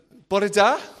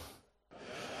Borida.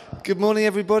 Good morning,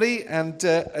 everybody. And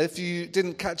if you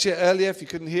didn't catch it earlier, if you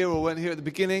couldn't hear or weren't here at the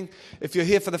beginning, if you're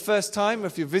here for the first time, or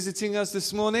if you're visiting us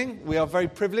this morning, we are very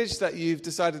privileged that you've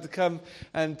decided to come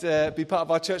and be part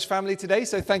of our church family today.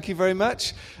 So thank you very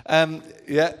much.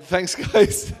 Thanks,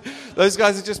 guys. Those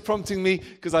guys are just prompting me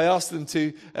because I asked them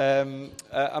to.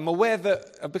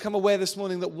 I've become aware this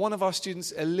morning that one of our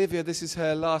students, Olivia, this is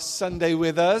her last Sunday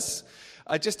with us.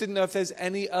 I just didn't know if there's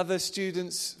any other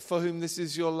students for whom this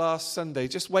is your last Sunday.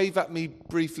 Just wave at me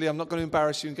briefly. I'm not going to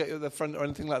embarrass you and get you at the front or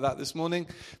anything like that this morning.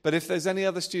 But if there's any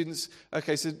other students,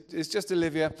 okay, so it's just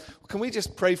Olivia. Can we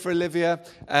just pray for Olivia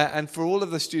and for all of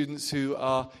the students who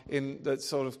are in that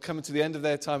sort of coming to the end of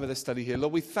their time of their study here?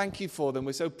 Lord, we thank you for them.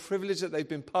 We're so privileged that they've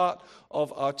been part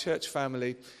of our church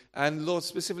family. And Lord,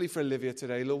 specifically for Olivia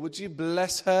today, Lord, would you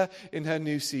bless her in her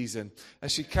new season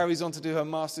as she carries on to do her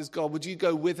master's? God, would you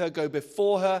go with her, go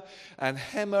before her, and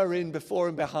hem her in before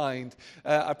and behind?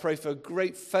 I pray for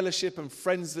great fellowship and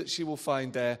friends that she will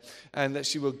find there, and that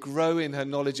she will grow in her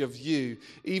knowledge of you,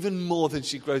 even more than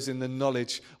she grows in the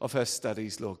knowledge of her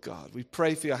studies, Lord God. We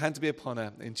pray for your hand to be upon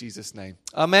her in Jesus' name.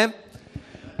 Amen.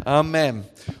 Amen.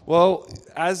 Well,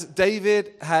 as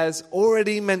David has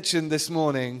already mentioned this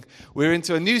morning, we're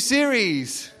into a new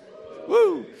series.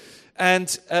 Woo!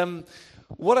 And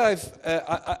what I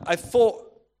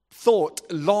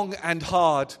thought long and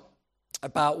hard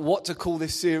about what to call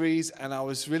this series, and I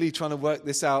was really trying to work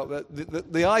this out.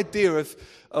 But the idea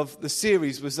of the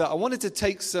series was that I wanted to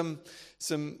take some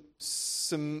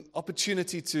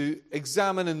opportunity to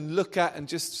examine and look at and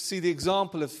just see the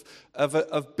example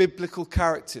of biblical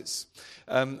characters,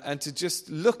 and to just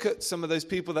look at some of those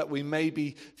people that we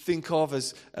maybe think of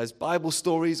as Bible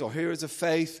stories or heroes of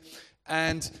faith,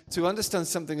 and to understand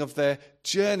something of their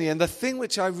journey. And the thing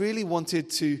which I really wanted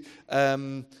to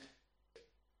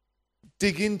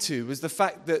dig into was the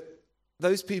fact that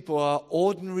those people are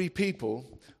ordinary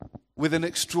people with an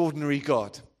extraordinary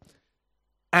God.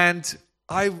 And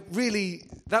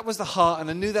that was the heart, and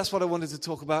I knew that's what I wanted to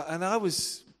talk about. And I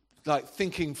was like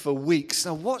thinking for weeks,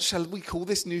 now what shall we call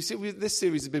this new series? This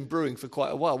series has been brewing for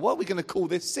quite a while. What are we going to call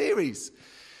this series?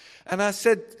 And I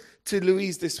said to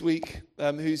Louise this week,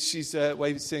 she's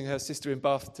seeing her sister in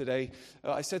Bath today,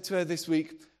 I said to her this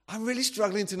week, I'm really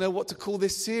struggling to know what to call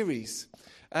this series.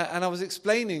 And I was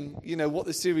explaining, what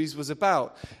the series was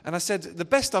about. And I said, the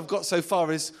best I've got so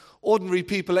far is Ordinary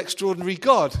People, Extraordinary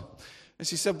God. And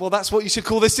she said, well, that's what you should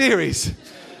call the series.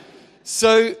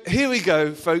 So here we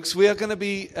go, folks. We are going to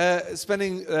be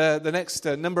spending the next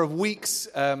number of weeks.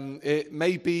 It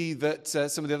may be that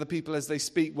some of the other people, as they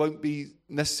speak, won't be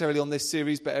necessarily on this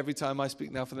series, but every time I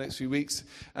speak now for the next few weeks,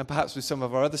 and perhaps with some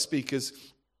of our other speakers,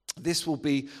 this will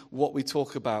be what we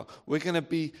talk about. We're going to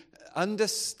be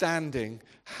understanding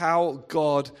how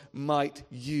God might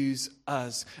use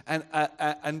us.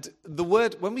 And the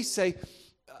word, when we say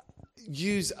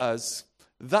use us,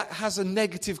 that has a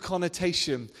negative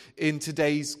connotation in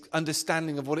today's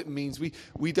understanding of what it means.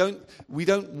 We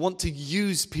don't want to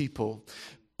use people.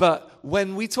 But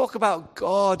when we talk about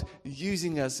God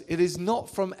using us, it is not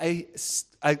from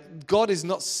God is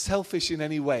not selfish in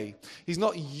any way. He's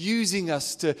not using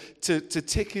us to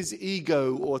tick his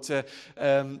ego or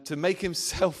to make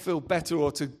himself feel better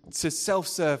or to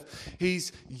self-serve.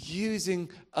 He's using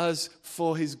us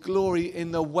for his glory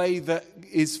in the way that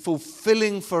is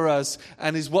fulfilling for us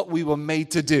and is what we were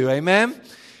made to do. Amen?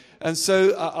 And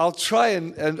so I'll try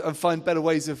and find better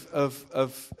ways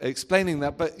of explaining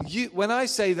that. But when I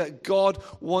say that God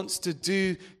wants to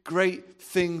do great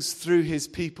things through his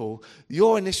people,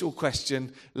 your initial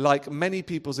question, like many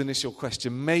people's initial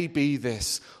question, may be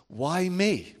this: why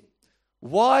me?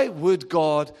 Why would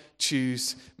God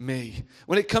choose me?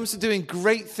 When it comes to doing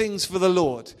great things for the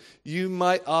Lord, you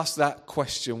might ask that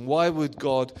question: why would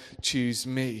God choose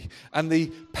me? And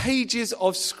the pages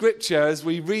of Scripture, as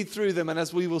we read through them and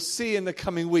as we will see in the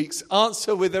coming weeks,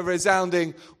 answer with a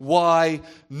resounding why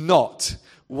not?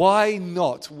 Why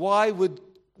not? Why would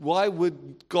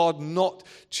God not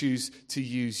choose to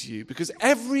use you? Because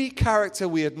every character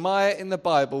we admire in the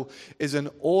Bible is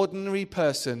an ordinary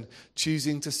person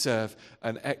choosing to serve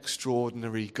an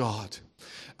extraordinary God.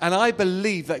 And I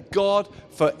believe that God,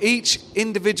 for each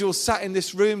individual sat in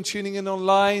this room, tuning in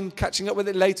online, catching up with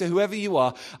it later, whoever you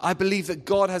are, I believe that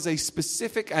God has a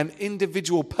specific and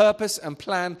individual purpose and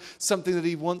plan, something that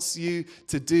he wants you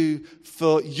to do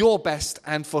for your best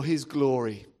and for his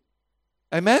glory.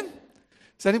 Amen?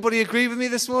 Does anybody agree with me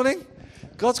this morning?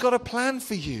 God's got a plan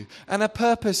for you and a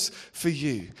purpose for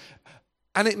you.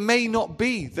 And it may not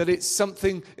be that it's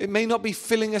something, it may not be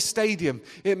filling a stadium.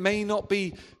 It may not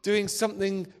be doing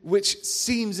something which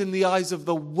seems in the eyes of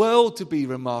the world to be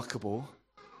remarkable.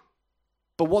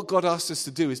 But what God asks us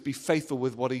to do is be faithful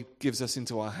with what he gives us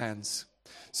into our hands.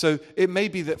 So it may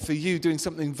be that for you, doing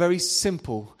something very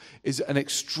simple is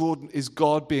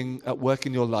God being at work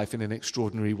in your life in an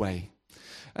extraordinary way.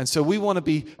 And so we want to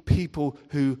be people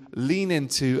who lean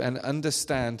into and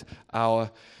understand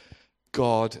our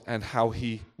God and how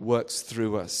he works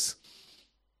through us.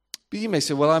 But you may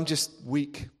say, well, I'm just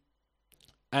weak.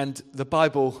 And the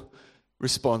Bible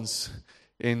responds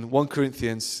in 1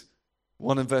 Corinthians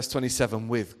 1 and verse 27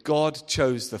 with, God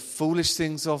chose the foolish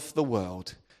things of the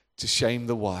world to shame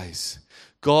the wise.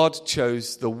 God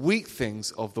chose the weak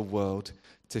things of the world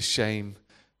to shame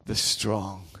the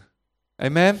strong.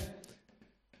 Amen?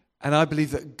 And I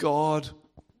believe that God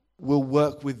will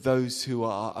work with those who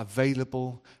are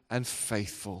available and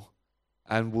faithful,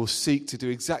 and will seek to do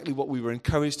exactly what we were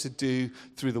encouraged to do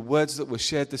through the words that were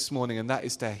shared this morning, and that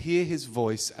is to hear his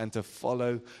voice and to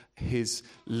follow his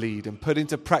lead and put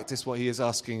into practice what he is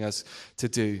asking us to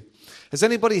do. Has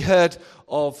anybody heard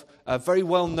of a very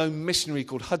well-known missionary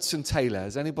called Hudson Taylor?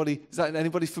 Is anybody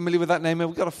familiar with that name?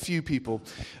 We've got a few people.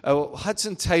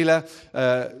 Hudson Taylor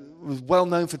was well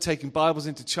known for taking Bibles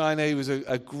into China. He was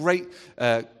a great,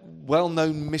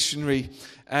 well-known missionary.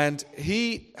 And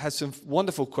he has some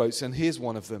wonderful quotes, and here's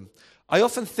one of them. I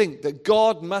often think that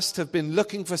God must have been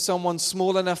looking for someone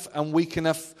small enough and weak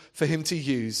enough for him to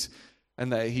use,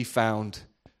 and that he found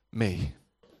me.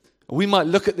 We might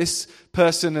look at this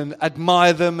person and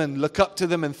admire them and look up to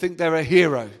them and think they're a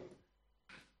hero.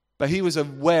 But he was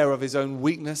aware of his own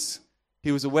weakness.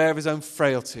 He was aware of his own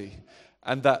frailty.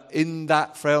 And that in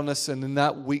that frailness and in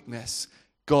that weakness,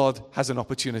 God has an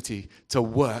opportunity to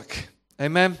work.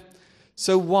 Amen?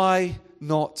 So why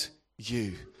not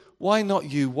you? Why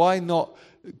not you? Why not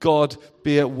God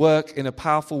be at work in a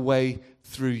powerful way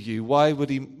through you? Why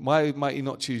might he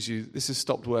not choose you? This has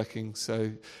stopped working,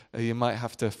 so you might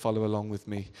have to follow along with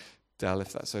me, Dal,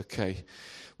 if that's okay.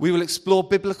 We will explore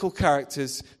biblical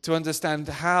characters to understand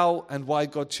how and why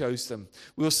God chose them.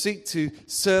 We will seek to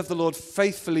serve the Lord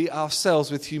faithfully ourselves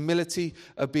with humility,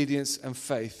 obedience, and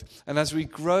faith. And as we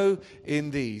grow in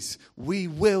these, we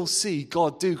will see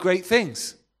God do great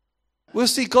things. We'll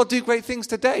see God do great things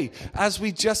today as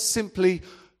we just simply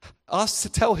ask to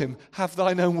tell him, have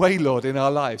thine own way, Lord, in our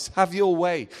lives. Have your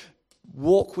way.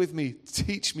 Walk with me.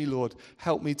 Teach me, Lord.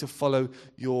 Help me to follow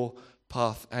your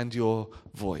path and your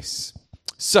voice.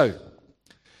 So,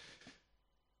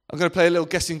 I'm going to play a little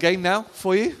guessing game now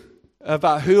for you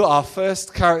about who our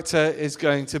first character is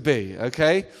going to be,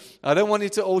 okay? I don't want you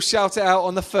to all shout it out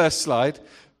on the first slide,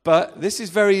 but this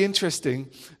is very interesting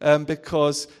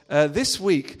because this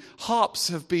week, harps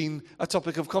have been a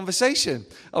topic of conversation.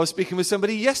 I was speaking with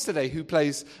somebody yesterday who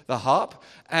plays the harp,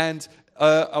 and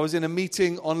I was in a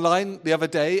meeting online the other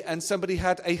day, and somebody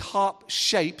had a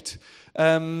harp-shaped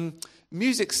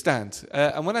music stand.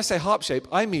 And when I say harp-shaped,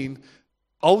 I mean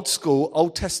old school,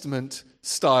 Old Testament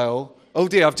style. Oh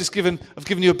dear, I've given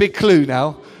you a big clue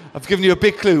now. I've given you a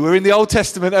big clue. We're in the Old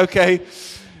Testament, okay.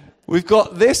 We've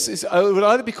got this. It would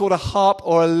either be called a harp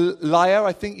or a lyre.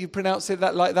 I think you pronounce it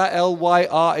like that,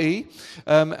 L-Y-R-E.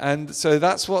 And so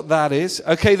that's what that is.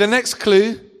 Okay, the next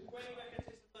clue.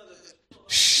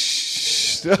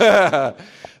 Shh. The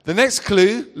next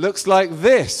clue looks like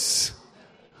this.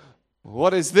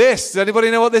 What is this? Does anybody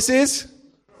know what this is?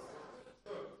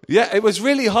 Yeah, it was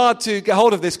really hard to get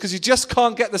hold of this because you just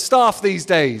can't get the staff these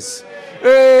days.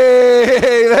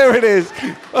 Hey, there it is.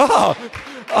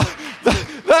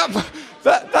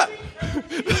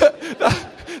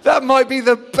 That might be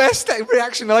the best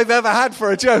reaction I've ever had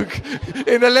for a joke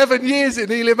in 11 years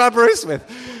in Elim Aberystwyth.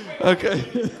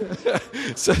 Okay,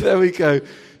 so there we go.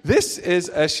 This is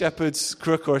a shepherd's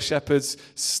crook or a shepherd's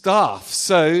staff.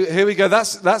 So here we go.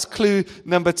 That's clue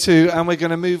number 2, and we're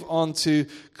going to move on to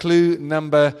clue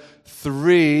number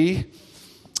 3.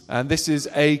 And this is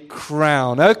a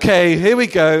crown. Okay, here we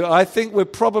go. I think we're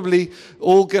probably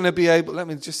all going to be able... Let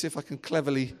me just see if I can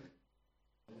cleverly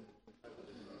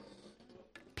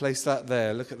place that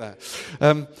there. Look at that.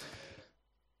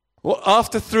 Well,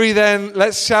 after 3 then,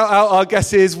 let's shout out our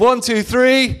guesses. 1, 2,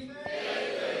 3...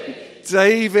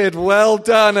 David, well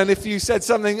done. And if you said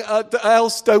something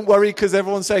else, don't worry, because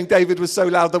everyone's saying David was so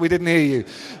loud that we didn't hear you.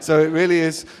 So it really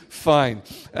is fine.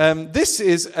 This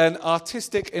is an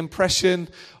artistic impression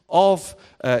of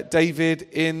David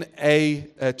in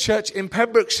a church in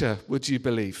Pembrokeshire, would you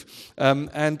believe?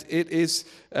 And it is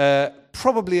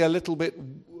probably a little bit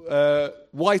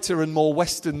whiter and more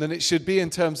Western than it should be in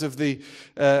terms of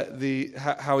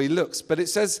how he looks. But it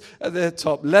says at the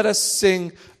top, let us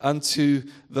sing unto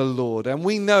the Lord. And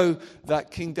we know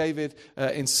that King David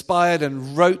inspired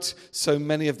and wrote so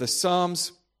many of the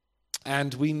Psalms.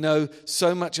 And we know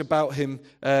so much about him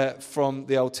from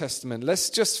the Old Testament. Let's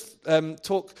just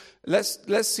talk.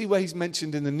 Let's see where he's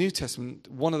mentioned in the New Testament.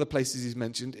 One of the places he's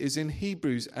mentioned is in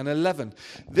Hebrews 11.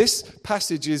 This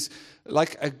passage is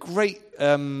like a great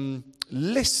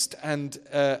list and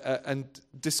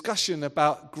discussion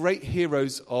about great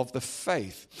heroes of the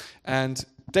faith. And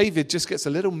David just gets a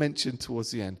little mention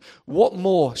towards the end. What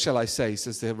more shall I say,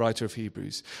 says the writer of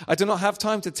Hebrews? I do not have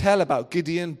time to tell about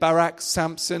Gideon, Barak,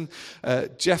 Samson,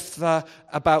 Jephthah,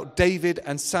 about David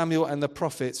and Samuel and the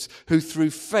prophets, who through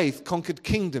faith conquered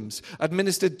kingdoms,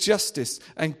 administered justice,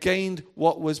 and gained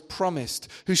what was promised,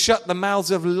 who shut the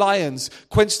mouths of lions,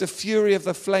 quenched the fury of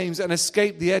the flames, and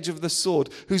escaped the edge of the sword,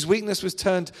 whose weakness was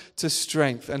turned to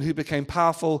strength, and who became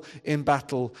powerful in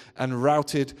battle and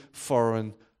routed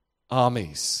foreign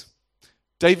armies.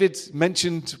 David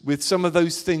mentioned with some of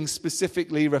those things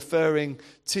specifically referring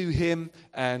to him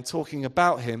and talking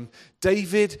about him.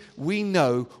 David, we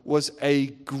know, was a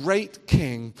great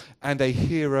king and a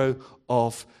hero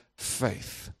of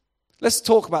faith. Let's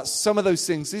talk about some of those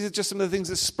things. These are just some of the things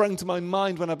that sprung to my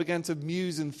mind when I began to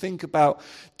muse and think about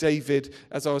David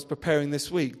as I was preparing this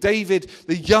week. David,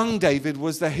 the young David,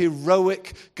 was the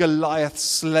heroic Goliath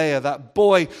slayer, that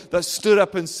boy that stood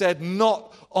up and said,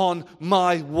 "Not on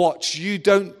my watch. You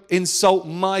don't insult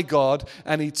my God."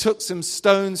 And he took some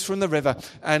stones from the river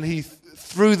and he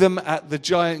threw them at the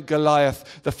giant Goliath,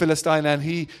 the Philistine, and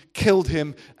he killed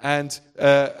him and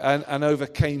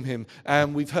overcame him.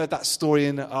 And we've heard that story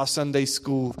in our Sunday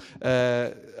school,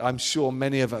 I'm sure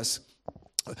many of us.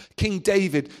 King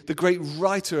David, the great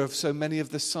writer of so many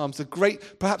of the Psalms,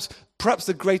 perhaps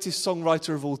the greatest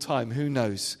songwriter of all time, who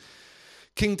knows?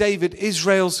 King David,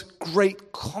 Israel's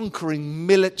great conquering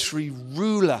military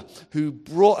ruler who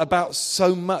brought about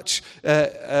so much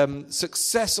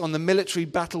success on the military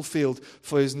battlefield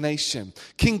for his nation.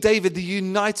 King David, the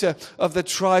uniter of the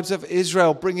tribes of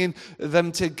Israel, bringing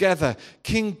them together.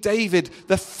 King David,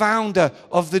 the founder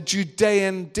of the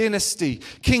Judean dynasty.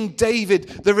 King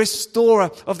David, the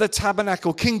restorer of the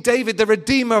tabernacle. King David, the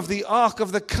redeemer of the Ark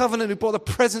of the Covenant, who brought the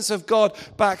presence of God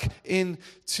back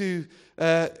into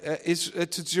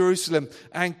to Jerusalem.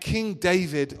 And King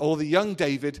David, or the young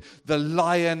David, the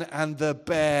lion and the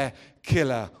bear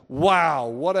killer. Wow,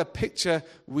 what a picture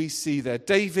we see there.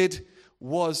 David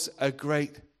was a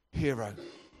great hero.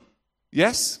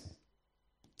 Yes?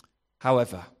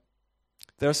 However,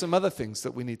 there are some other things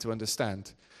that we need to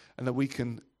understand and that we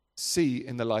can see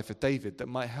in the life of David that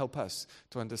might help us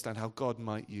to understand how God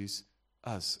might use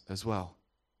us as well.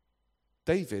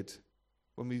 David,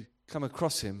 when we come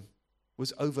across him,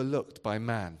 was overlooked by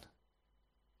man,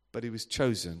 but he was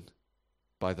chosen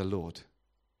by the Lord.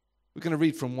 We're going to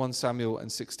read from 1 Samuel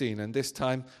 16, and this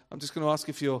time I'm just going to ask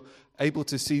if you're able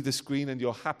to see the screen and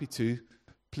you're happy to,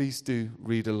 please do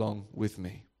read along with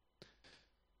me.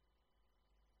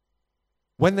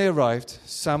 When they arrived,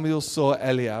 Samuel saw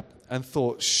Eliab and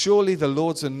thought, "Surely the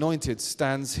Lord's anointed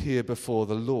stands here before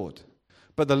the Lord."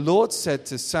 But the Lord said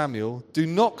to Samuel, "Do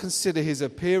not consider his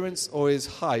appearance or his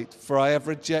height, for I have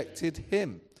rejected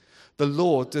him. The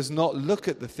Lord does not look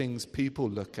at the things people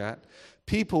look at.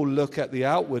 People look at the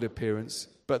outward appearance,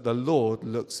 but the Lord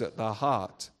looks at the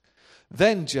heart."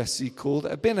 Then Jesse called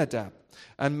Abinadab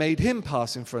and made him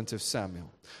pass in front of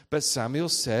Samuel. But Samuel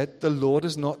said, "The Lord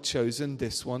has not chosen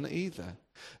this one either."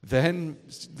 Then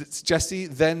Jesse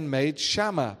made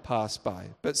Shammah pass by.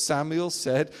 But Samuel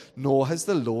said, "Nor has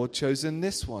the Lord chosen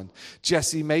this one."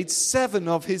 Jesse made 7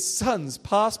 of his sons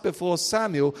pass before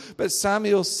Samuel. But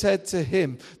Samuel said to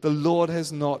him, "The Lord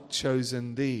has not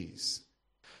chosen these."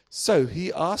 So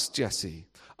he asked Jesse,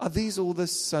 "Are these all the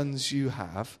sons you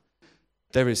have?"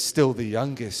 "There is still the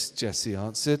youngest," Jesse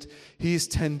answered. "He is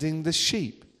tending the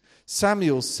sheep."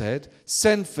 Samuel said,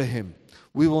 "Send for him.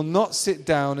 We will not sit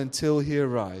down until he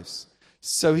arrives."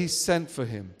 So he sent for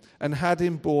him and had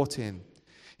him brought in.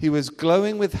 He was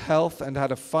glowing with health and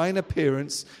had a fine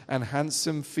appearance and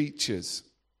handsome features.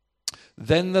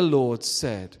 Then the Lord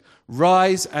said,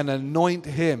 "Rise and anoint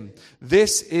him.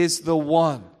 This is the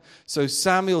one." So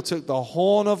Samuel took the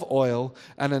horn of oil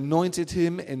and anointed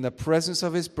him in the presence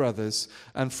of his brothers.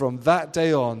 And from that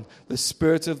day on, the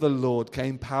Spirit of the Lord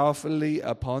came powerfully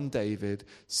upon David.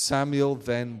 Samuel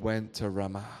then went to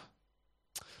Ramah.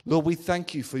 Lord, we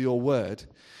thank you for your word.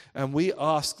 And we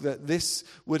ask that this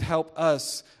would help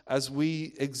us as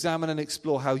we examine and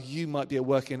explore how you might be at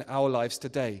work in our lives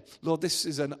today. Lord, this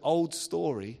is an old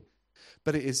story,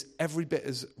 but it is every bit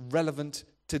as relevant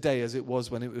today as it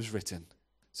was when it was written.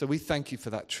 So we thank you for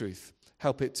that truth.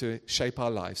 Help it to shape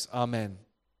our lives. Amen.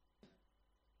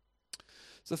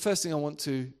 So the first thing I want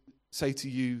to say to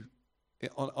you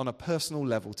on a personal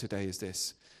level today is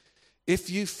this. If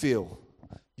you feel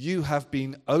you have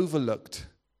been overlooked,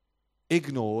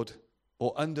 ignored,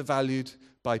 or undervalued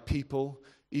by people,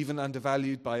 even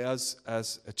undervalued by us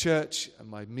as a church,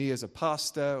 and by me as a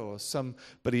pastor, or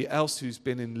somebody else who's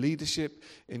been in leadership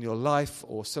in your life,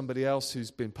 or somebody else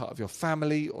who's been part of your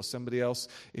family, or somebody else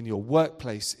in your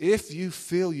workplace, if you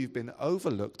feel you've been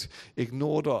overlooked,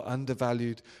 ignored, or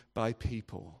undervalued by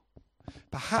people,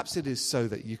 perhaps it is so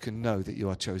that you can know that you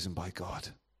are chosen by God.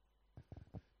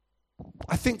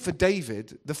 I think for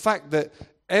David, the fact that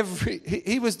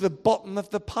he was the bottom of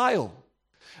the pile.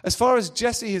 As far as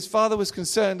Jesse, his father, was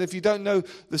concerned, if you don't know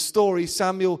the story,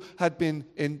 Samuel had been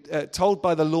told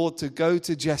by the Lord to go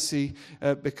to Jesse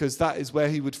because that is where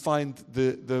he would find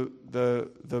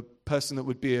the person that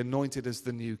would be anointed as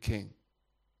the new king.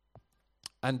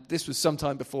 And this was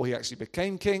sometime before he actually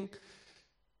became king.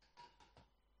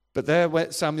 But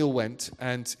there Samuel went,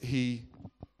 and he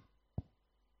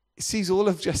sees all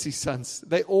of Jesse's sons.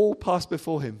 They all pass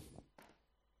before him.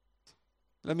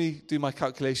 Let me do my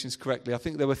calculations correctly. I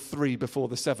think there were 3 before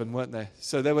the 7, weren't there?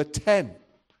 So there were 10.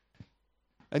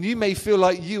 And you may feel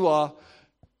like you are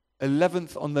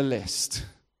 11th on the list.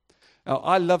 Now,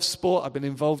 I love sport. I've been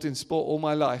involved in sport all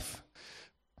my life.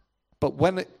 But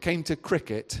when it came to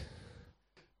cricket,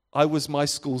 I was my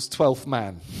school's 12th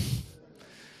man.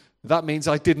 That means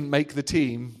I didn't make the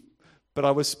team, but I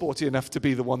was sporty enough to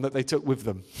be the one that they took with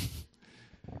them.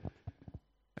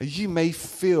 You may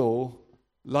feel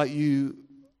like you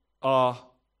are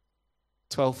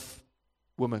 12th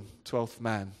woman, 12th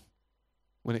man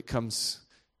when it comes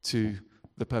to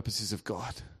the purposes of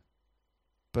God.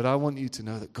 But I want you to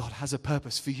know that God has a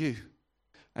purpose for you.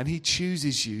 And he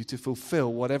chooses you to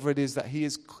fulfill whatever it is that he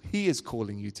is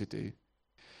calling you to do.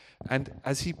 And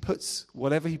as he puts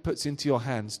whatever he puts into your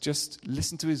hands, just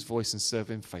listen to his voice and serve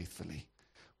him faithfully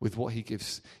with what he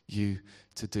gives you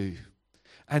to do.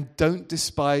 And don't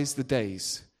despise the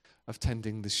days of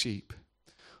tending the sheep.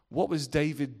 What was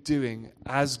David doing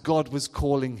as God was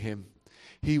calling him?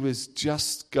 He was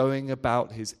just going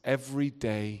about his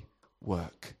everyday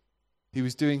work. He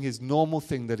was doing his normal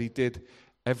thing that he did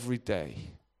every day.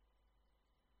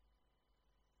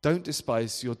 Don't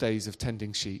despise your days of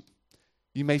tending sheep.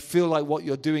 You may feel like what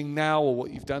you're doing now, or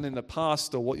what you've done in the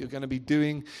past, or what you're going to be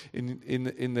doing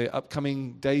in the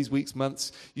upcoming days, weeks,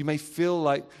 months, you may feel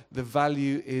like the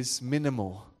value is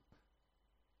minimal.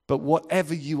 But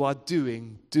whatever you are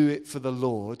doing, do it for the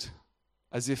Lord,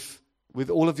 as if, with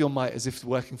all of your might, as if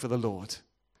working for the Lord.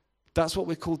 That's what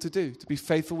we're called to do, to be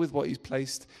faithful with what he's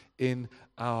placed in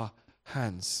our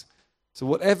hands. So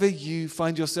whatever you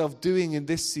find yourself doing in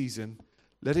this season,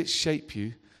 let it shape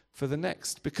you for the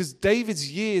next. Because David's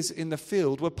years in the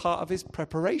field were part of his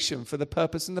preparation for the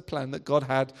purpose and the plan that God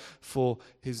had for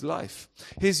his life.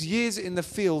 His years in the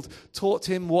field taught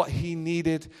him what he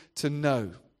needed to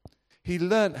know. He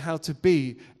learned how to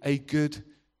be a good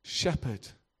shepherd.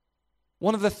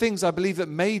 One of the things I believe that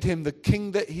made him the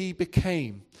king that he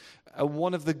became,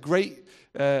 one of the great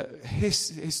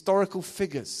historical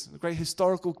figures, the great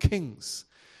historical kings,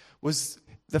 was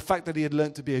the fact that he had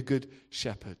learned to be a good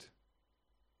shepherd.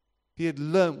 He had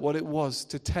learned what it was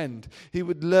to tend. He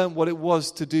would learn what it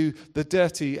was to do the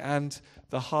dirty and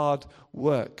the hard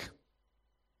work.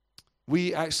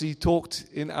 We actually talked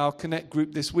in our Connect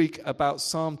group this week about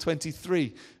Psalm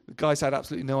 23. The guys had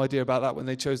absolutely no idea about that when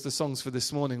they chose the songs for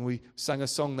this morning. We sang a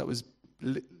song that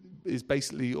is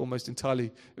basically almost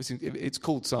entirely, it's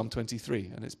called Psalm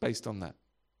 23, and it's based on that.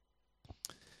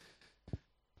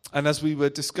 And as we were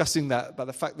discussing that, about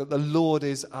the fact that the Lord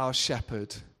is our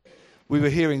shepherd, we were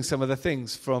hearing some of the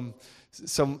things from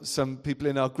some people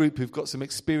in our group who've got some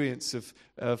experience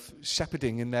of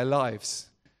shepherding in their lives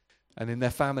and in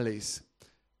their families.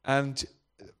 And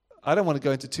I don't want to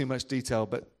go into too much detail,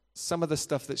 but some of the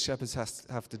stuff that shepherds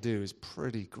have to do is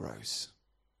pretty gross,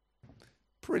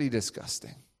 pretty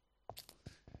disgusting.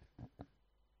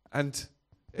 And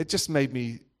it just made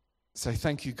me say,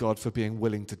 thank you, God, for being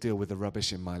willing to deal with the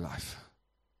rubbish in my life.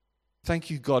 Thank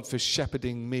you, God, for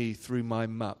shepherding me through my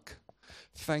muck.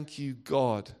 Thank you,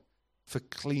 God, for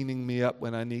cleaning me up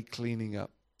when I need cleaning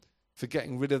up, for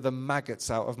getting rid of the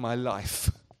maggots out of my life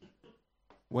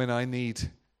when I need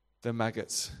the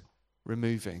maggots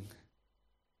removing.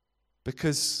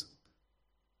 Because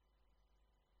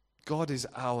God is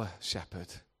our shepherd.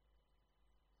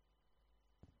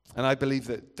 And I believe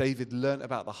that David learned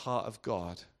about the heart of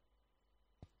God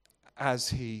as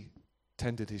he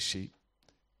tended his sheep.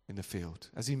 in the field,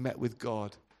 as he met with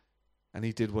God and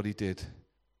he did what he did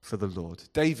for the Lord.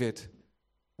 David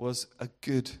was a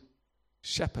good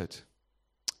shepherd.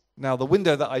 Now, the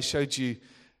window that I showed you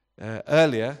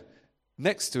earlier,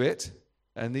 next to it,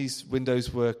 and these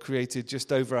windows were created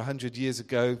just over 100 years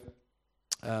ago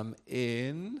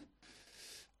in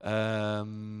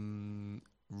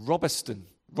Robertson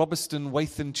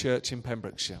Wathen Church in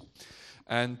Pembrokeshire.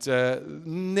 And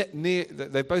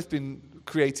they've both been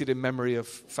created in memory of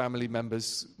family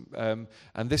members, and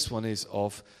this one is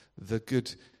of the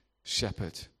Good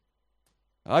Shepherd.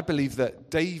 I believe that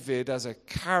David, as a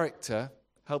character,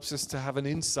 helps us to have an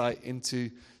insight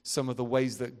into some of the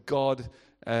ways that God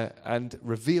and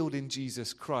revealed in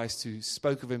Jesus Christ, who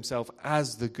spoke of himself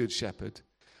as the Good Shepherd,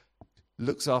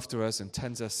 looks after us and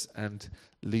tends us and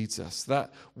leads us.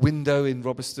 That window in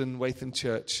Robertson Wathen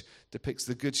Church depicts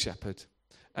the Good Shepherd.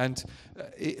 And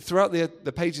throughout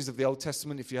the pages of the Old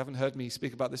Testament, if you haven't heard me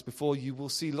speak about this before, you will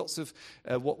see lots of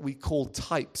what we call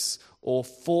types or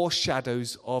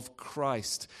foreshadows of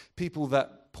Christ. People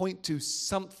that point to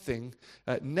something,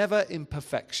 never in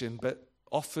perfection, but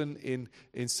often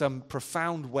in some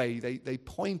profound way. They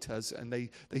point us and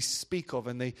they speak of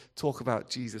and they talk about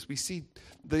Jesus. We see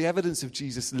the evidence of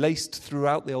Jesus laced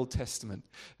throughout the Old Testament.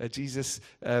 Jesus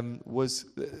was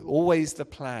always the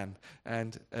plan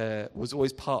and was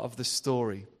always part of the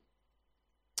story.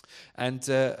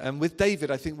 And with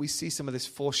David, I think we see some of this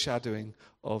foreshadowing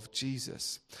of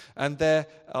Jesus. And there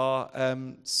are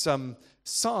some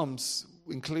Psalms,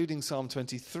 including Psalm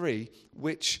 23,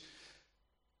 which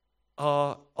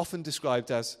are often described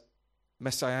as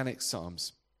messianic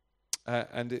psalms.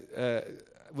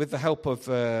 With the help of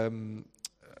an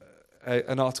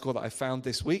article that I found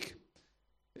this week,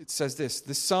 it says this: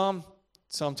 the Psalm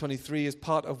 23, is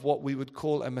part of what we would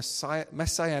call a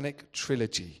messianic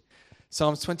trilogy.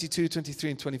 Psalms 22,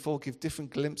 23, and 24 give different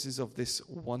glimpses of this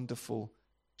wonderful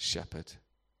shepherd.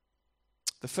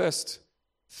 The first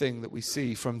thing that we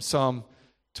see from Psalm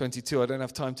 22, I don't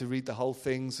have time to read the whole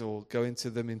things or go into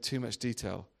them in too much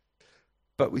detail.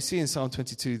 But we see in Psalm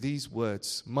 22 these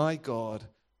words: my God,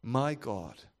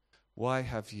 why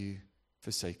have you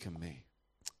forsaken me?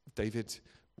 David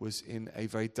was in a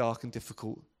very dark and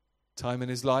difficult time in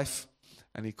his life,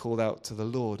 and he called out to the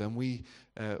Lord. And we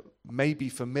may be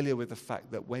familiar with the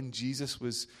fact that when Jesus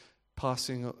was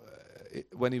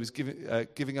when he was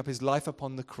giving up his life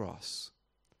upon the cross,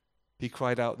 he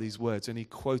cried out these words, and he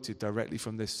quoted directly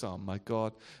from this psalm: my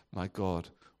God,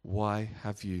 why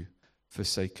have you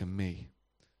forsaken me?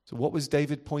 So what was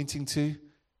David pointing to?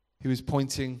 He was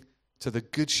pointing to the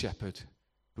Good Shepherd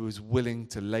who was willing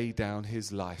to lay down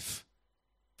his life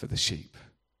for the sheep.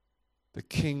 The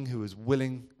King who was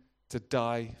willing to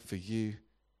die for you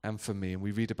and for me. And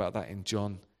we read about that in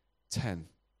John 10.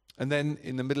 And then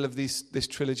in the middle of this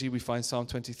trilogy, we find Psalm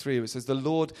 23, where it says, the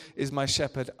Lord is my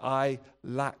shepherd, I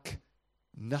lack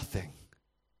nothing.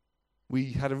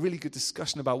 We had a really good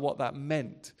discussion about what that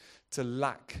meant, to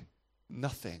lack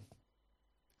nothing,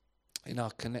 in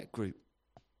our Connect group.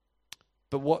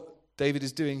 But what David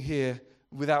is doing here,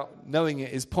 without knowing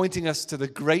it, is pointing us to the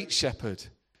great shepherd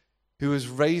who was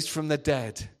raised from the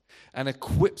dead and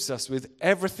equips us with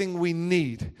everything we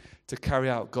need to carry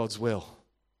out God's will.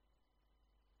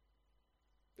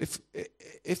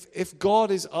 If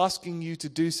God is asking you to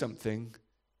do something,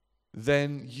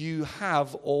 then you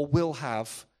have or will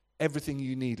have everything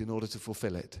you need in order to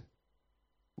fulfill it.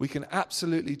 We can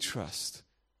absolutely trust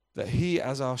that he,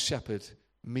 as our shepherd,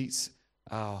 meets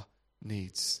our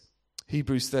needs.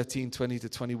 Hebrews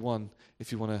 13:20-21,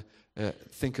 if you want to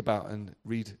think about and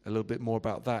read a little bit more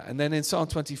about that. And then in Psalm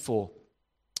 24,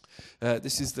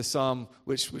 this is the psalm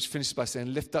which finishes by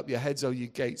saying, lift up your heads, O you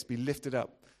gates, be lifted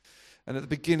up. And at the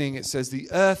beginning it says, the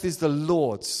earth is the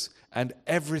Lord's and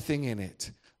everything in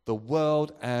it, the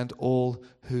world and all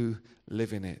who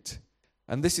live in it.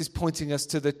 And this is pointing us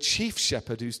to the chief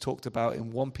shepherd who's talked about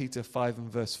in 1 Peter 5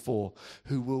 and verse 4,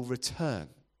 who will return,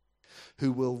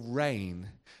 who will reign,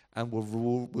 and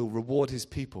will reward his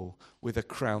people with a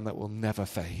crown that will never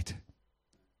fade.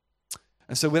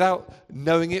 And so without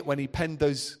knowing it, when he penned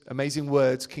those amazing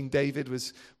words, King David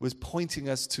was pointing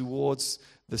us towards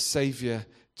the Savior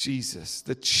Jesus,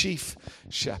 the chief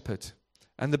shepherd.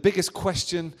 And the biggest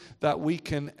question that we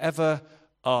can ever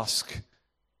ask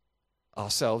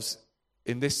ourselves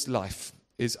in this life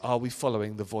is, are we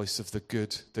following the voice of the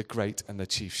good, the great, and the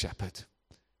chief shepherd?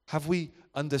 Have we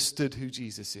understood who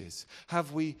Jesus is?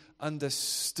 Have we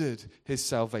understood his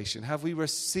salvation? Have we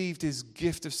received his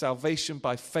gift of salvation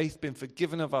by faith, been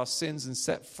forgiven of our sins and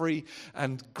set free,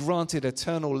 and granted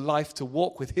eternal life to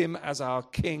walk with him as our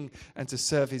King and to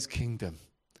serve his kingdom?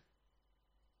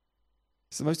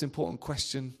 It's the most important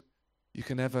question you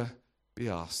can ever be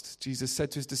asked. Jesus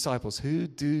said to his disciples, "Who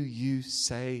do you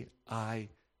say I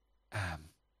am?"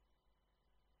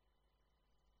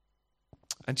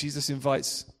 And Jesus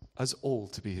invites us all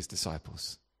to be his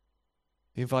disciples.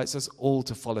 He invites us all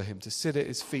to follow him, to sit at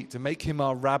his feet, to make him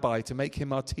our rabbi, to make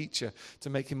him our teacher, to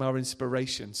make him our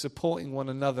inspiration, supporting one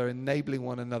another, enabling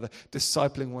one another,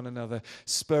 discipling one another,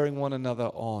 spurring one another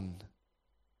on.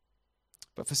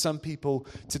 But for some people,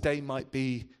 today might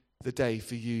be the day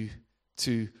for you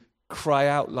to cry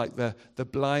out like the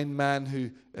blind man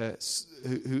who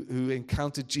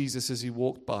encountered Jesus as he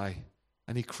walked by.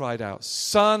 And he cried out,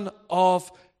 "Son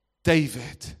of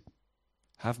David,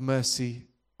 have mercy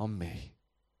on me."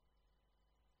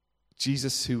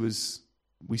 Jesus, who was,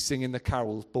 we sing in the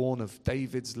carol, born of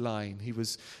David's line. He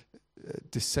was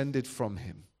descended from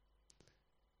him.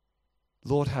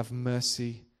 Lord, have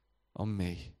mercy on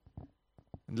me.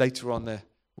 And later on there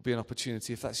will be an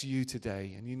opportunity, if that's you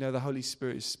today, and you know the Holy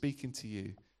Spirit is speaking to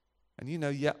you, and you know,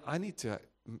 yeah, I need to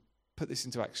put this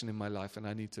into action in my life, and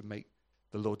I need to make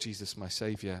the Lord Jesus my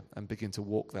Savior and begin to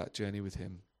walk that journey with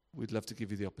him. We'd love to give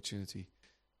you the opportunity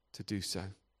to do so.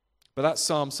 But that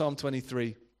Psalm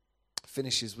 23,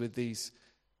 finishes with these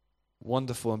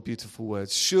wonderful and beautiful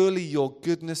words. "Surely your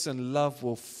goodness and love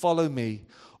will follow me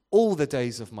all the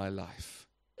days of my life,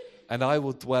 and I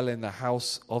will dwell in the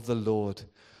house of the Lord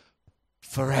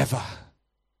forever."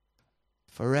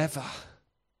 Forever.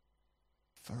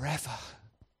 Forever.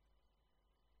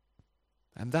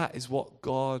 And that is what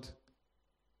God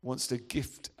wants to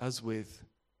gift us with,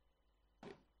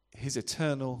 his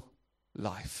eternal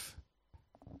life.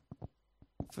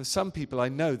 For some people, I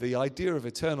know the idea of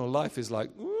eternal life is like,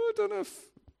 I don't know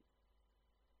if,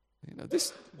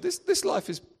 this life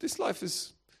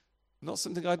is not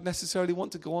something I'd necessarily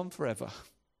want to go on forever.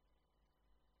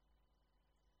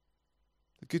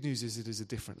 The good news is it is a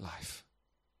different life.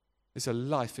 It's a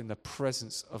life in the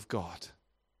presence of God.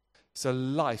 It's a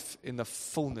life in the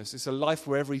fullness. It's a life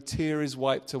where every tear is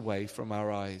wiped away from our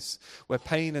eyes, where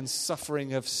pain and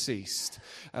suffering have ceased,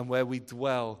 and where we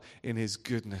dwell in his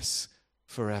goodness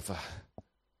forever.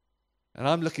 And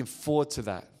I'm looking forward to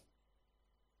that.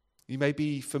 You may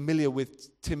be familiar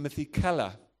with Timothy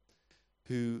Keller,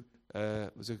 who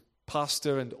was a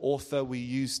pastor and author. We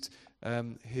used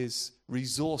his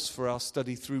resource for our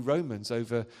study through Romans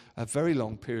over a very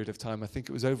long period of time. I think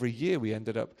it was over a year we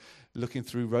ended up looking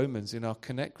through Romans in our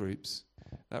Connect groups.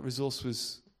 That resource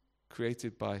was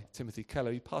created by Timothy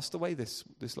Keller. He passed away this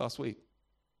last week.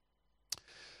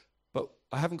 But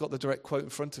I haven't got the direct quote in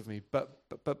front of me.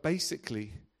 But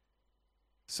basically,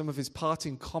 some of his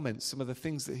parting comments, some of the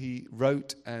things that he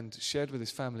wrote and shared with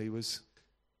his family was,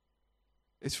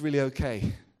 it's really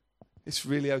okay. It's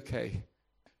really okay.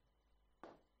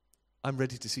 I'm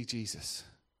ready to see Jesus.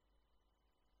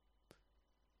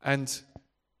 And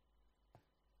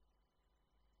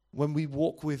when we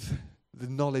walk with the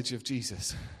knowledge of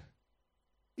Jesus,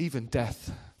 even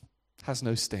death has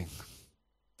no sting.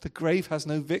 The grave has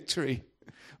no victory.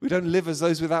 We don't live as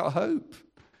those without hope.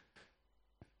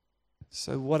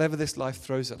 So whatever this life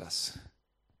throws at us,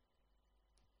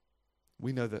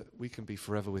 we know that we can be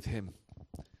forever with him.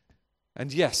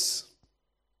 And yes,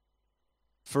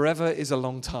 forever is a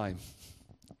long time.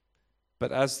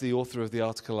 But as the author of the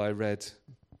article I read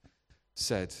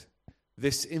said,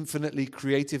 this infinitely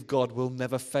creative God will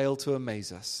never fail to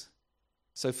amaze us.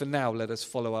 So for now, let us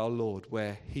follow our Lord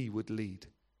where he would lead.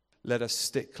 Let us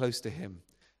stick close to him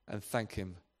and thank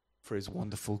him for his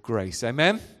wonderful grace.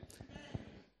 Amen?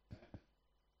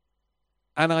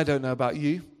 And I don't know about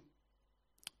you,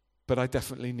 but I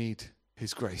definitely need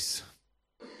his grace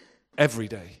every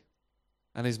day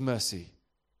and his mercy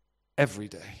every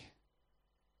day.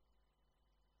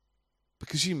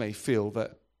 Because you may feel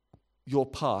that your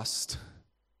past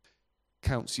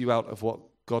counts you out of what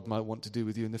God might want to do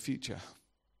with you in the future.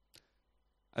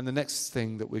 And the next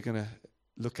thing that we're going to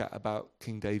look at about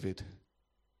King David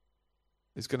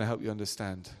is going to help you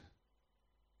understand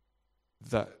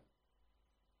that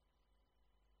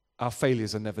our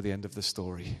failures are never the end of the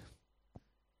story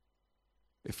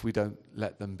if we don't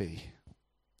let them be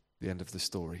the end of the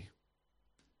story.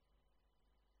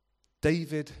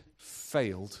 David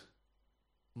failed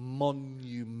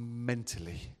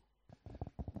monumentally.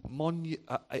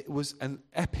 It was an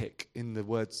epic, in the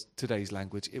words today's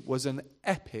language. It was an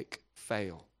epic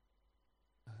fail.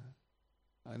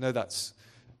 I know that's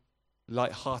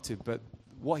light-hearted, but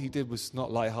what he did was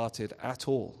not light-hearted at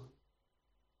all.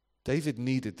 David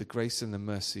needed the grace and the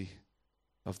mercy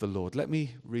of the Lord. Let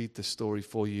me read the story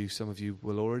for you. Some of you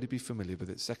will already be familiar with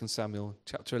it. 2 Samuel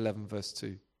chapter 11, verse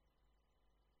 2.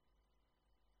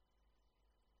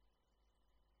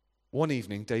 One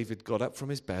evening, David got up from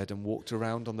his bed and walked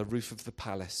around on the roof of the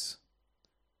palace.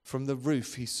 From the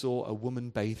roof, he saw a woman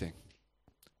bathing.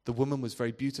 The woman was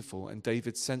very beautiful, and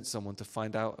David sent someone to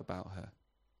find out about her.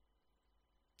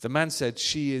 The man said,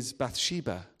 "She is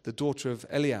Bathsheba, the daughter of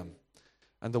Eliam,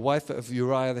 and the wife of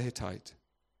Uriah the Hittite."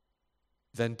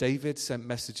 Then David sent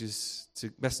messengers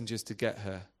to get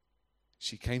her.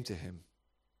 She came to him,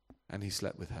 and he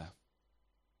slept with her.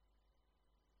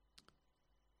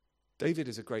 David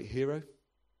is a great hero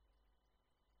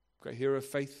of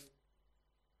faith,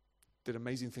 did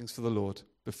amazing things for the Lord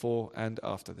before and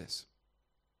after this.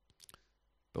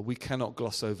 But we cannot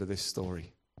gloss over this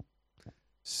story.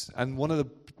 And one of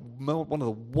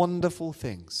the wonderful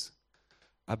things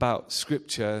about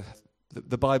Scripture,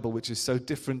 the Bible, which is so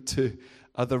different to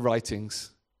other writings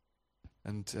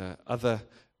and other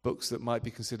books that might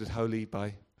be considered holy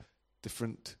by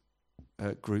different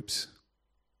groups,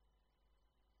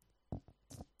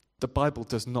 the Bible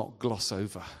does not gloss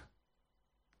over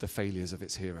the failures of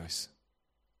its heroes.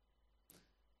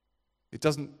 It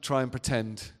doesn't try and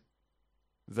pretend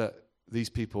that these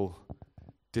people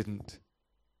didn't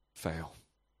fail.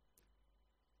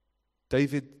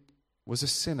 David was a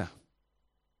sinner,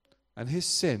 and his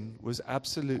sin was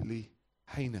absolutely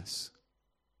heinous.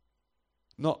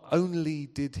 Not only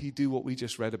did he do what we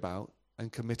just read about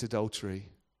and commit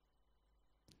adultery,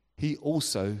 he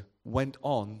also went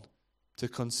on to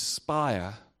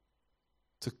conspire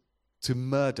to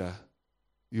murder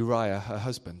Uriah, her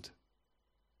husband.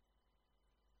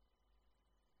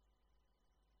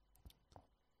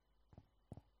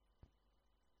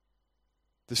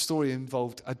 The story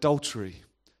involved adultery,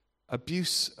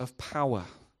 abuse of power,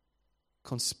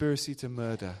 conspiracy to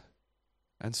murder,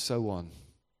 and so on.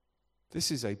 This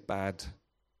is a bad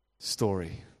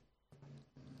story.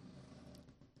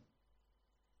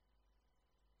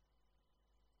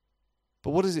 But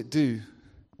what does it do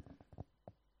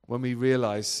when we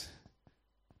realize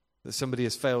that somebody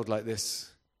has failed like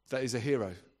this, that is a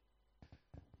hero?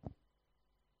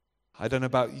 I don't know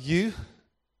about you,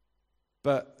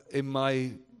 but in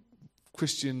my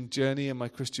Christian journey and my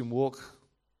Christian walk,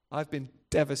 I've been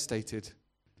devastated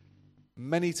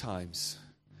many times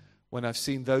when I've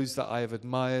seen those that I have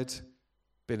admired,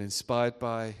 been inspired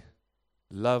by,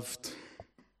 loved,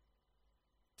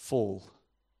 fall,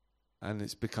 and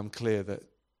it's become clear that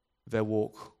their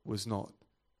walk was not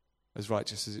as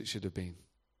righteous as it should have been.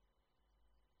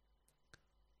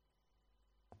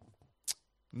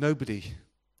 Nobody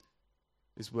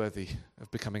is worthy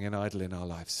of becoming an idol in our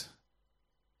lives.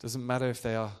 Doesn't matter if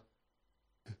they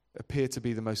appear to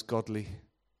be the most godly.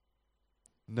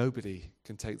 Nobody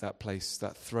can take that place,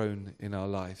 that throne in our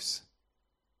lives.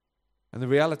 And the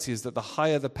reality is that the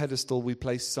higher the pedestal we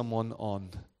place someone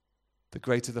on, the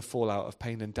greater the fallout of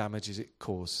pain and damages it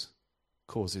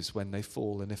causes when they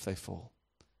fall and if they fall.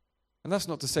 And that's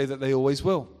not to say that they always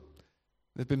will.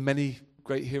 There have been many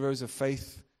great heroes of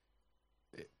faith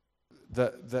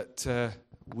that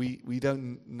we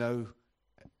don't know,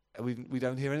 we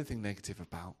don't hear anything negative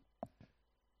about.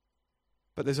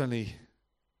 But there's only,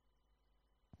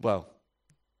 I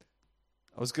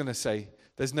was going to say,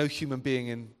 there's no human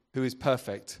being who is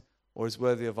perfect or is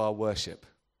worthy of our worship.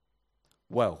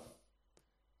 Well,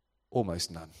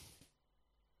 almost none.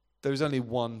 There is only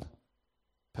one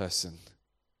person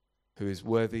who is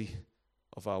worthy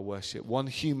of our worship. One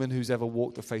human who's ever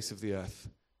walked the face of the earth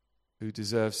who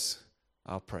deserves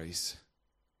our praise.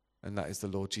 And that is the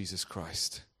Lord Jesus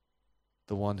Christ,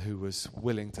 the one who was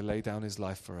willing to lay down his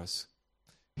life for us.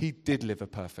 He did live a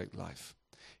perfect life.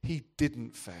 He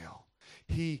didn't fail.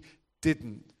 He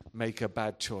didn't make a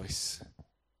bad choice.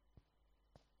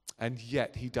 And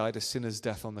yet he died a sinner's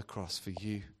death on the cross for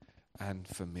you and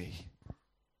for me.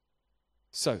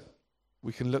 So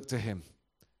we can look to him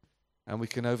and we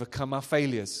can overcome our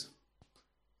failures.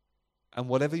 And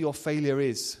whatever your failure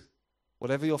is,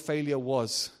 whatever your failure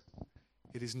was,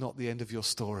 it is not the end of your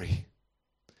story.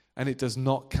 And it does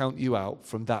not count you out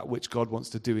from that which God wants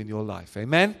to do in your life.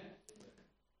 Amen?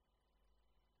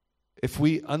 If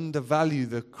we undervalue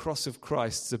the cross of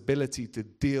Christ's ability to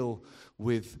deal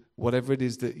with whatever it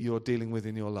is that you're dealing with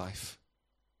in your life,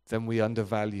 then we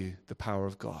undervalue the power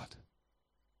of God.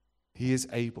 He is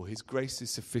able. His grace is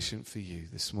sufficient for you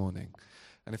this morning.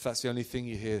 And if that's the only thing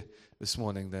you hear this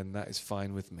morning, then that is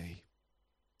fine with me.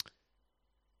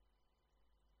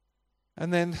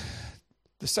 And then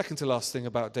the second to last thing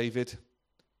about David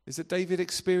is that David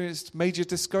experienced major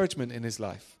discouragement in his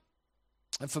life.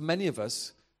 And for many of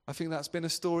us, I think that's been a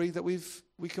story that we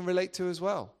can relate to as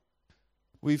well.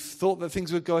 We've thought that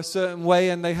things would go a certain way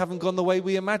and they haven't gone the way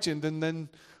we imagined, and then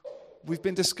we've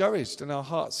been discouraged and our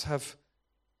hearts have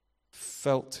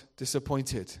felt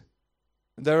disappointed.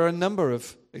 And there are a number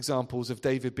of examples of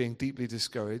David being deeply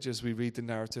discouraged as we read the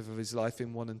narrative of his life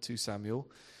in 1 and 2 Samuel.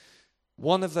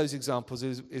 One of those examples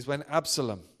is when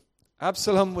Absalom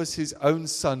was his own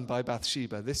son by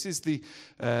Bathsheba. This is the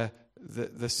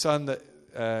son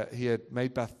that he had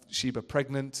made Bathsheba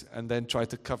pregnant and then tried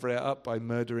to cover it up by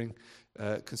murdering,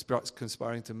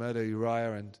 conspiring to murder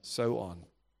Uriah and so on.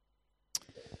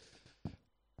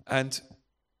 And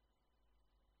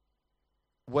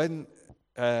when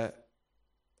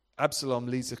Absalom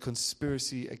leads a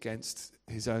conspiracy against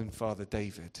his own father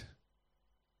David,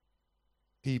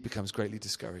 he becomes greatly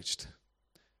discouraged.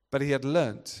 But he had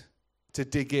learnt to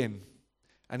dig in,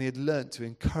 and he had learnt to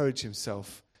encourage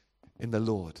himself in the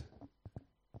Lord.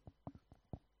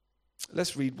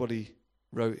 Let's read what he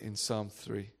wrote in Psalm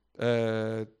 3.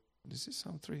 Is it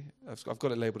Psalm 3? I've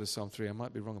got it labeled as Psalm 3. I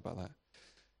might be wrong about that.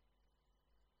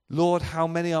 Lord, how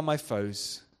many are my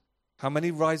foes? How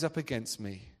many rise up against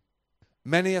me?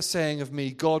 Many are saying of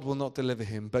me, God will not deliver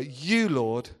him. But you,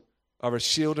 Lord, are a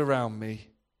shield around me,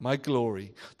 my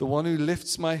glory, the one who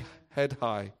lifts my head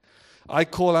high. I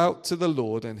call out to the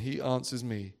Lord, and he answers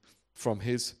me from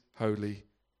his holy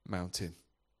mountain.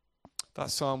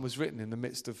 That psalm was written in the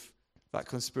midst of that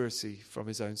conspiracy from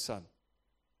his own son.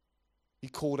 He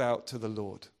called out to the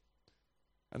Lord.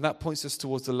 And that points us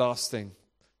towards the last thing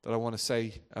that I want to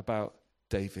say about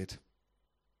David,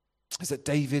 is that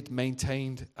David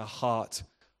maintained a heart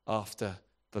after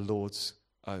the Lord's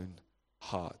own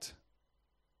heart.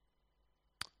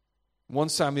 1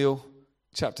 Samuel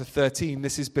chapter 13,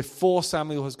 this is before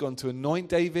Samuel has gone to anoint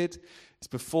David. It's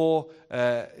before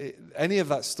any of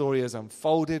that story has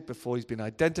unfolded, before he's been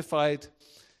identified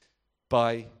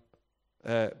by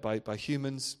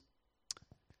humans.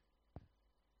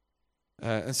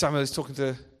 And Samuel is talking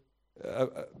to...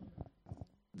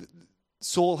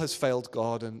 Saul has failed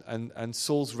God, and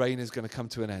Saul's reign is going to come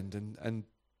to an end. And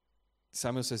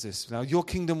Samuel says this, now your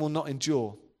kingdom will not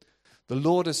endure. The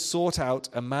Lord has sought out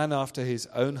a man after his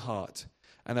own heart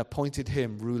and appointed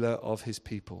him ruler of his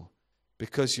people,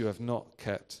 because you have not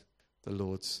kept the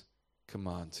Lord's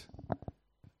command.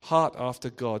 Heart after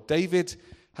God. David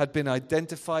had been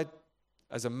identified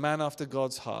as a man after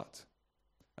God's heart,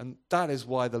 and that is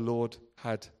why the Lord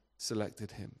had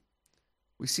selected him.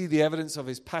 We see the evidence of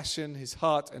his passion, his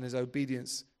heart, and his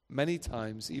obedience many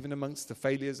times, even amongst the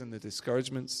failures and the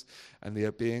discouragements and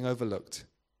the being overlooked.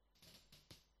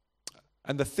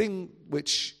 And the thing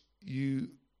which you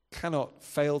cannot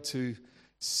fail to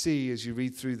see as you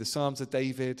read through the Psalms of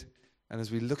David and as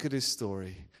we look at his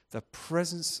story, the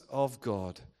presence of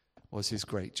God was his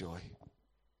great joy.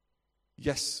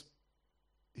 Yes,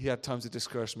 he had times of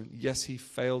discouragement. Yes, he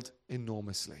failed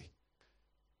enormously.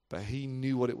 But he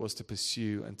knew what it was to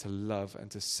pursue and to love and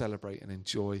to celebrate and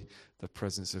enjoy the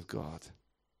presence of God.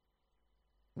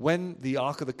 When the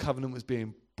Ark of the Covenant was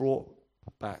being brought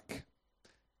back,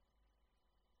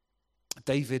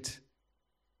 David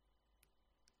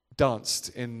danced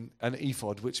in an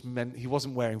ephod, which meant he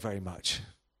wasn't wearing very much.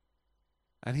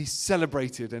 And he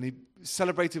celebrated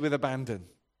with abandon.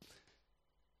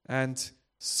 And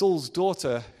Saul's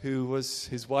daughter, who was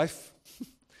his wife,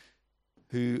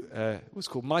 who was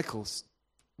called Michal,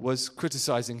 was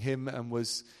criticizing him and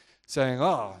was saying,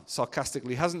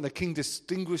 sarcastically, hasn't the king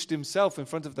distinguished himself in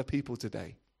front of the people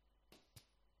today?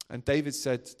 And David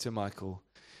said to Michal,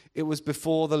 it was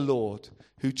before the Lord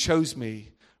who chose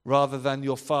me rather than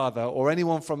your father or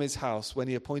anyone from his house when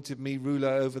he appointed me ruler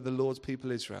over the Lord's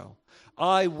people Israel.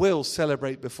 I will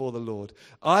celebrate before the Lord.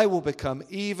 I will become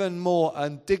even more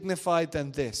undignified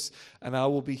than this, and I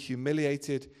will be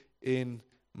humiliated in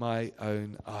my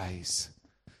own eyes.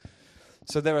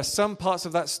 So there are some parts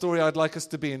of that story I'd like us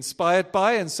to be inspired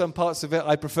by, and some parts of it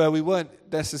I prefer we weren't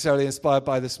necessarily inspired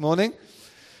by this morning.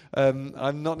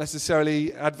 I'm not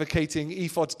necessarily advocating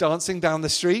ephod dancing down the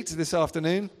street this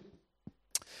afternoon.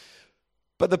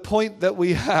 But the point that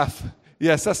we have,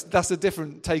 yes, that's a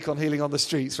different take on healing on the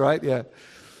streets, right? Yeah.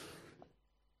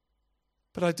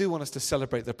 But I do want us to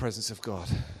celebrate the presence of God.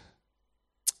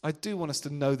 I do want us to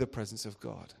know the presence of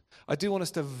God. I do want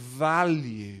us to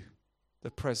value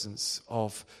the presence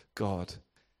of God.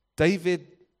 David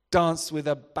danced with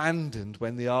abandon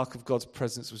when the ark of God's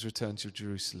presence was returned to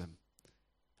Jerusalem.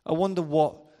 I wonder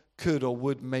what could or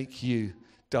would make you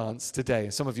dance today.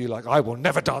 And some of you are like, I will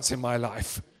never dance in my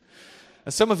life.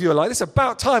 And some of you are like, it's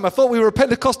about time. I thought we were a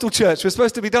Pentecostal church. We're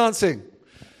supposed to be dancing.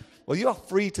 Well, you are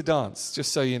free to dance,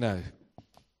 just so you know.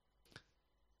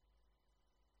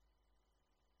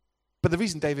 But the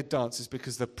reason David danced is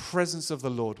because the presence of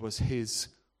the Lord was his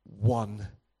one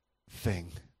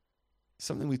thing.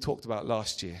 Something we talked about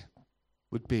last year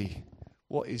would be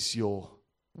What is your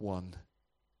one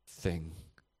thing?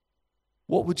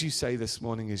 What would you say this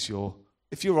morning is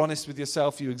if you're honest with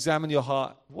yourself, you examine your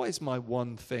heart, what is my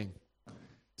one thing?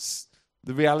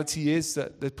 The reality is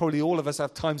that probably all of us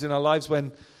have times in our lives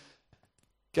when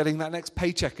getting that next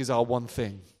paycheck is our one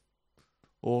thing,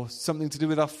 or something to do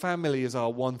with our family is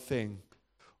our one thing,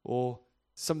 or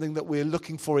something that we're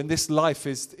looking for in this life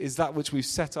is that which we've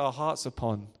set our hearts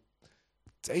upon.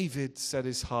 David set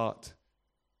his heart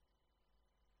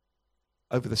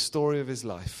over the story of his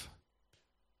life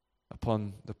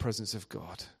upon the presence of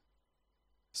God.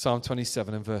 Psalm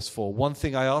 27 and verse 4. One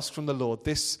thing I ask from the Lord,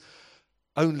 this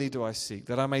only do I seek,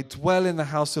 that I may dwell in the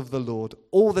house of the Lord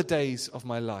all the days of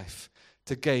my life,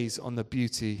 to gaze on the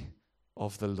beauty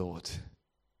of the Lord.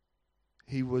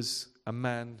 He was a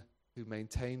man who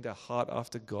maintained a heart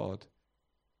after God.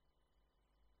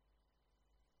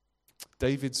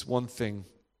 David's one thing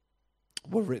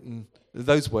were written,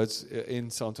 those words in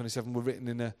Psalm 27 were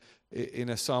written in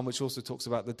a psalm which also talks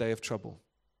about the day of trouble.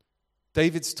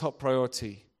 David's top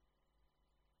priority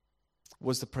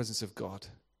was the presence of God.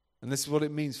 And this is what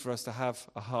it means for us to have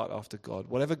a heart after God.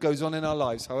 Whatever goes on in our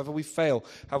lives, however we fail,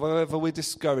 however we're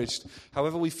discouraged,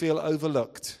 however we feel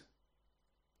overlooked,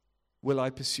 will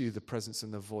I pursue the presence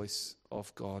and the voice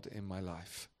of God in my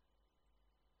life?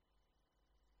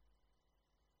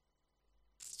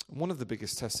 One of the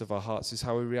biggest tests of our hearts is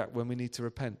how we react when we need to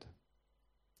repent.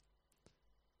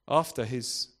 After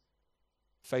his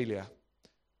failure,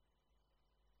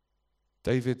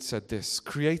 David said this,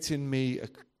 create in me a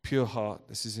pure heart.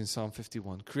 This is in Psalm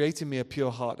 51. Create in me a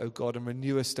pure heart, O God, and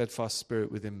renew a steadfast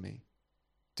spirit within me.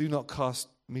 Do not cast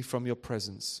me from your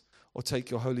presence or take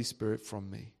your Holy Spirit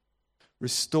from me.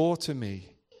 Restore to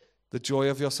me the joy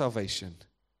of your salvation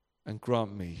and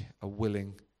grant me a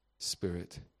willing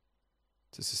spirit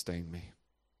to sustain me.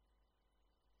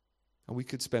 And we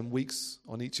could spend weeks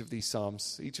on each of these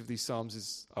psalms. Each of these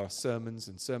psalms are sermons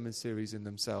and sermon series in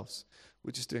themselves.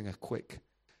 We're just doing a quick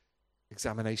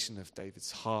examination of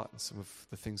David's heart and some of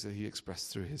the things that he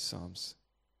expressed through his psalms.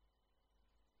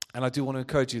 And I do want to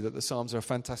encourage you that the psalms are a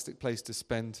fantastic place to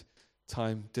spend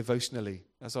time devotionally.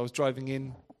 As I was driving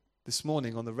in this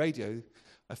morning on the radio,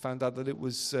 I found out that it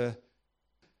was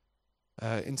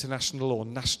International or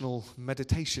National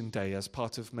Meditation Day as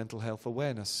part of Mental Health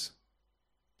Awareness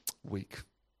Week.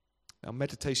 Now,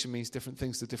 meditation means different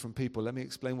things to different people. Let me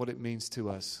explain what it means to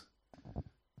us.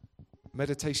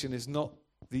 Meditation is not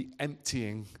the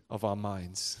emptying of our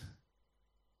minds.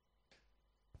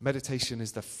 Meditation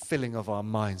is the filling of our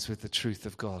minds with the truth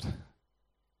of God.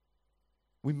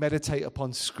 We meditate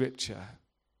upon Scripture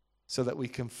so that we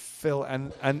can fill,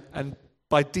 and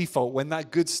by default, when that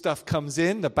good stuff comes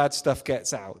in, the bad stuff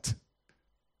gets out.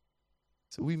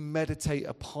 So we meditate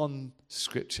upon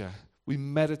Scripture. We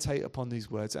meditate upon these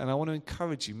words. And I want to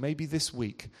encourage you, maybe this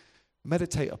week,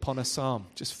 meditate upon a psalm.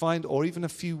 Just find, or even a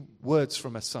few words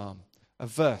from a psalm, a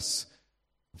verse.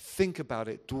 Think about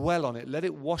it, dwell on it, let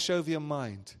it wash over your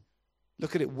mind.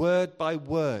 Look at it word by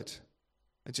word.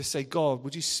 And just say, God,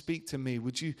 would you speak to me?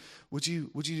 Would you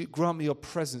grant me your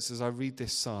presence as I read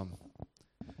this psalm?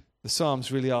 The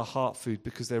psalms really are heart food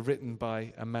because they're written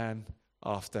by a man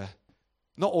after.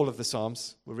 Not all of the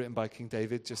psalms were written by King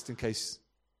David, just in case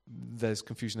there's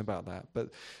confusion about that.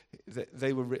 But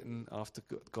they were written after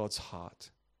God's heart.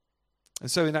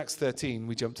 And so in Acts 13,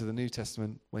 we jump to the New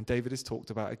Testament when David is talked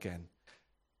about again.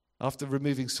 After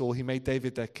removing Saul, he made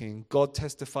David their king. God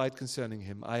testified concerning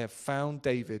him, I have found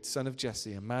David, son of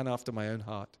Jesse, a man after my own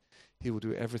heart. He will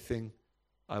do everything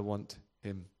I want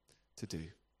him to do.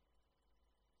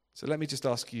 So let me just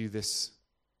ask you this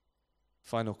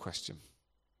final question.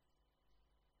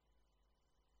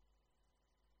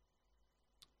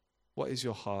 What is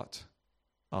your heart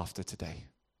after today?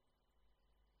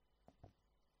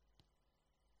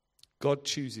 God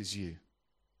chooses you.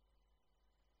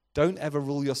 Don't ever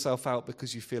rule yourself out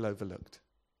because you feel overlooked.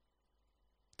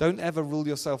 Don't ever rule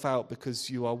yourself out because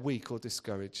you are weak or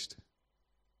discouraged.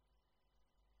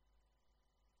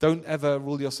 Don't ever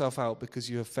rule yourself out because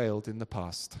you have failed in the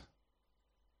past.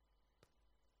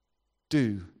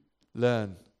 Do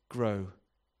learn, grow,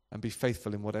 and be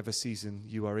faithful in whatever season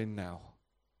you are in now.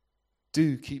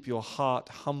 Do keep your heart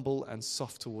humble and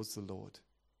soft towards the Lord.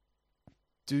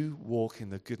 Do walk in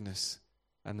the goodness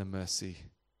and the mercy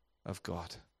of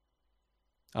God.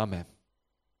 Amen.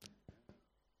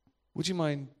 Would you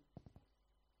mind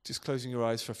just closing your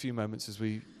eyes for a few moments as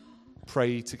we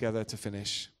pray together to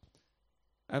finish?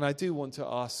 And I do want to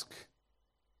ask,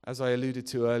 as I alluded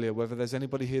to earlier, whether there's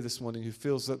anybody here this morning who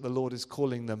feels that the Lord is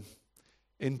calling them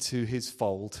into his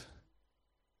fold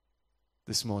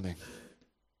this morning.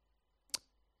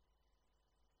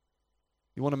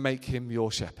 You want to make him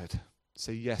your shepherd.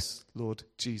 Say, yes, Lord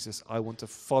Jesus, I want to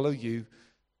follow you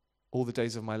all the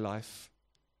days of my life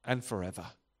and forever.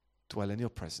 Dwell in your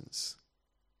presence.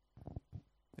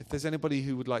 If there's anybody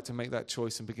who would like to make that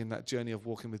choice and begin that journey of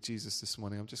walking with Jesus this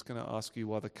morning, I'm just going to ask you,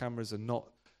 while the cameras are not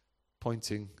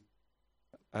pointing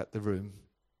at the room,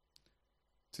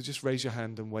 to just raise your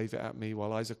hand and wave it at me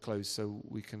while eyes are closed so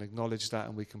we can acknowledge that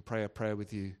and we can pray a prayer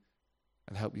with you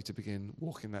and help you to begin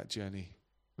walking that journey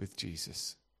with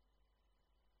Jesus.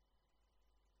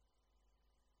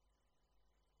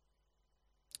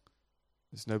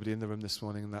 There's nobody in the room this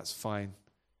morning, and that's fine.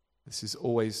 This is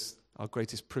always our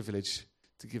greatest privilege,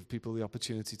 to give people the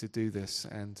opportunity to do this.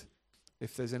 And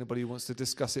if there's anybody who wants to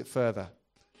discuss it further,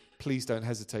 please don't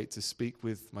hesitate to speak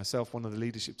with myself, one of the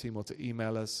leadership team, or to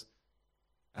email us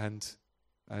and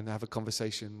have a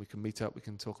conversation. We can meet up. We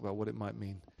can talk about what it might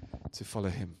mean to follow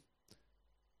him.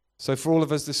 So for all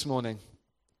of us this morning,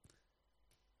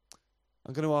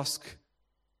 I'm going to ask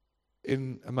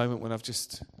in a moment, when I've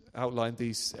just outlined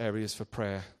these areas for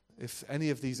prayer, if any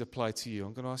of these apply to you,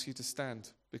 I'm going to ask you to stand,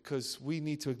 because we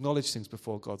need to acknowledge things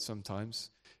before God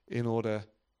sometimes in order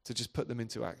to just put them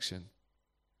into action.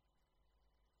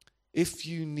 If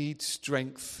you need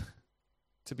strength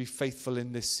to be faithful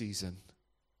in this season,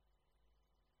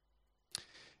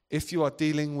 if you are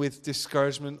dealing with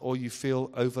discouragement or you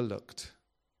feel overlooked,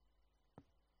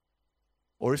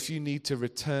 or if you need to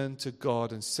return to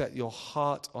God and set your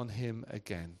heart on him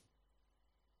again,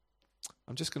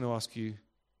 I'm just going to ask you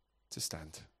to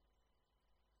stand.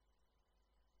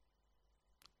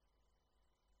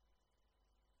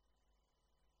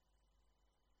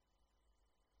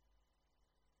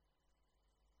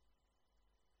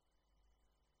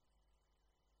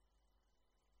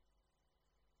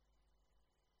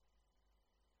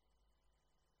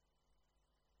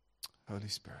 Holy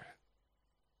Spirit.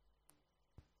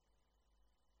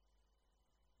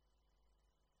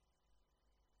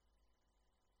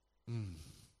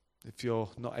 If you're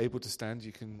not able to stand,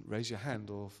 you can raise your hand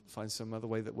or find some other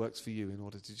way that works for you in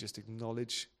order to just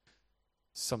acknowledge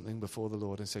something before the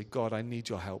Lord and say, God, I need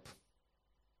your help.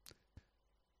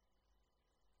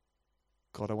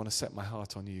 God, I want to set my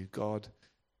heart on you. God,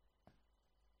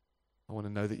 I want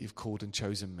to know that you've called and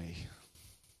chosen me.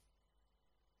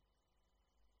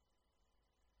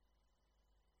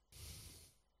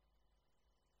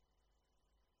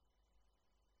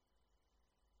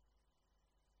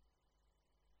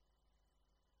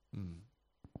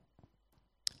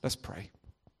 Let's pray.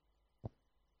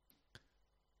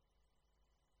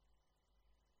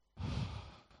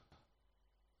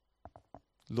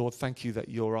 Lord, thank you that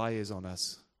your eye is on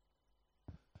us.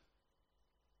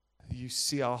 You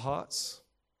see our hearts.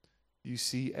 You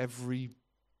see every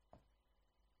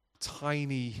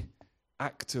tiny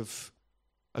act of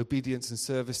obedience and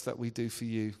service that we do for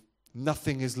you.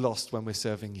 Nothing is lost when we're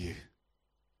serving you.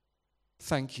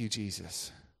 Thank you,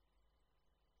 Jesus.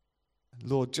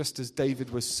 Lord, just as David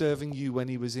was serving you when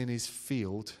he was in his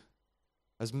field,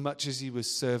 as much as he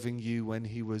was serving you when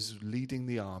he was leading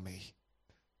the army,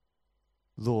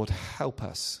 Lord, help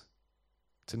us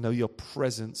to know your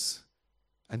presence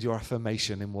and your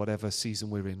affirmation in whatever season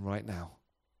we're in right now,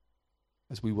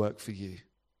 as we work for you,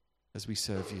 as we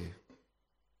serve you.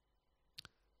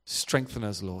 Strengthen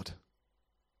us, Lord.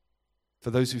 For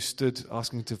those who stood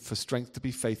asking for strength to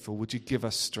be faithful, would you give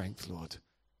us strength, Lord?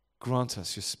 Grant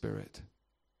us your Spirit.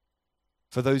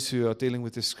 For those who are dealing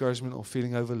with discouragement or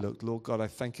feeling overlooked, Lord God, I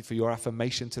thank you for your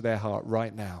affirmation to their heart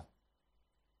right now.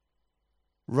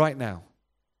 Right now.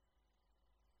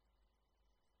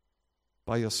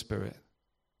 By your Spirit.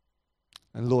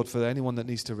 And Lord, for anyone that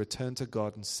needs to return to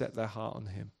God and set their heart on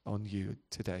him, on you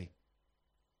today,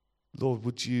 Lord,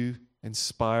 would you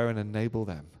inspire and enable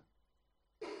them?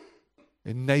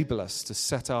 Enable us to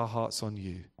set our hearts on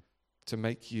you, to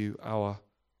make you our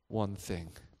one thing.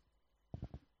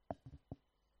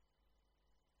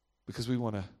 Because we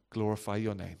want to glorify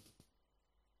your name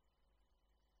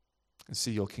and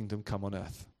see your kingdom come on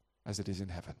earth as it is in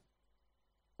heaven.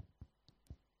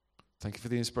 Thank you for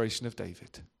the inspiration of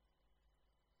David.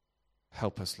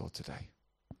 Help us, Lord, today,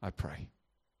 I pray.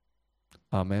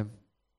 Amen.